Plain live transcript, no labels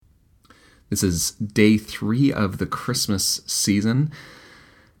This is day 3 of the Christmas season,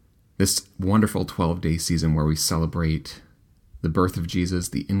 this wonderful 12-day season where we celebrate the birth of Jesus,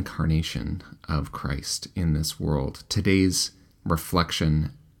 the incarnation of Christ in this world. Today's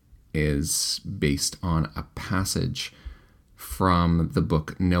reflection is based on a passage from the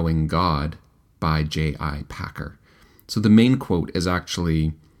book Knowing God by J.I. Packer. So the main quote is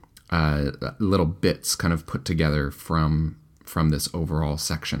actually little bits kind of put together from this overall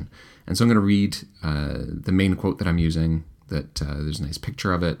section. And so I'm going to read the main quote that I'm using, that there's a nice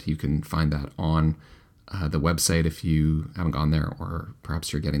picture of it. You can find that on the website if you haven't gone there, or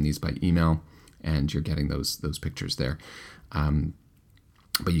perhaps you're getting these by email and you're getting those pictures there.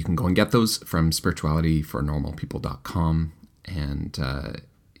 But you can go and get those from spiritualityfornormalpeople.com, and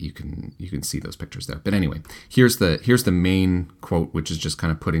you can see those pictures there. But anyway, here's the main quote, which is just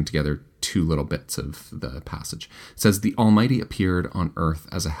kind of putting together 2 little bits of the passage. It says, "The Almighty appeared on earth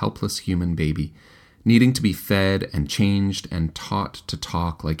as a helpless human baby, needing to be fed and changed and taught to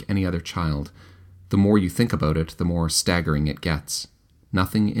talk like any other child. The more you think about it, the more staggering it gets.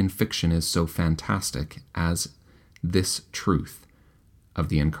 Nothing in fiction is so fantastic as this truth of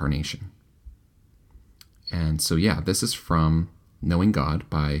the incarnation." And so, this is from Knowing God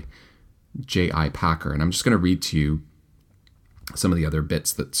by J.I. Packer. And I'm just going to read to you some of the other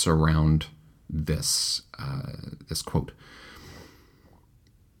bits that surround this quote.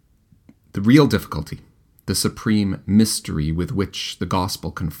 "The real difficulty, the supreme mystery with which the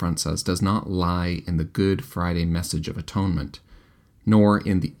gospel confronts us, does not lie in the Good Friday message of atonement, nor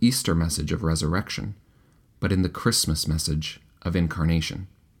in the Easter message of resurrection, but in the Christmas message of incarnation.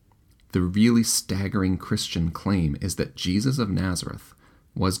 The really staggering Christian claim is that Jesus of Nazareth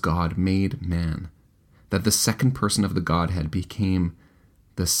was God made man, that the second person of the Godhead became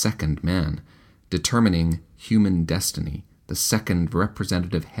the second man, determining human destiny, the second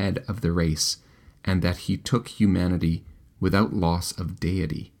representative head of the race, and that he took humanity without loss of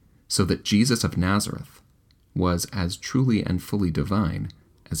deity, so that Jesus of Nazareth was as truly and fully divine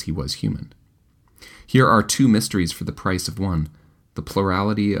as he was human. Here are 2 mysteries for the price of one: the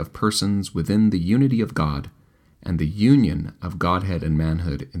plurality of persons within the unity of God, and the union of Godhead and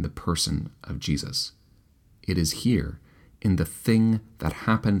manhood in the person of Jesus. It is here, in the thing that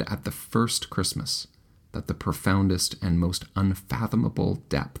happened at the first Christmas, that the profoundest and most unfathomable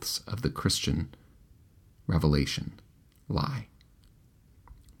depths of the Christian revelation lie.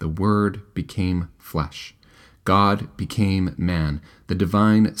 The Word became flesh. God became man. The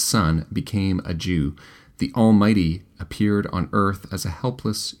divine Son became a Jew. The Almighty appeared on earth as a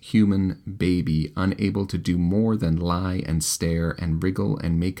helpless human baby, unable to do more than lie and stare and wriggle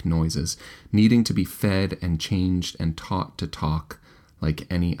and make noises, needing to be fed and changed and taught to talk like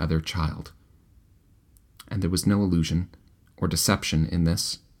any other child. And there was no illusion or deception in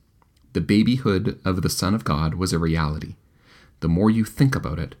this. The babyhood of the Son of God was a reality. The more you think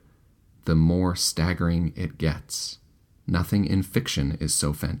about it, the more staggering it gets. Nothing in fiction is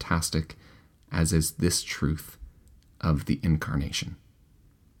so fantastic as is this truth of the incarnation."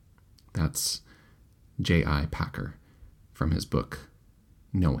 That's J.I. Packer from his book,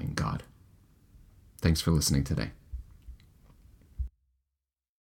 Knowing God. Thanks for listening today.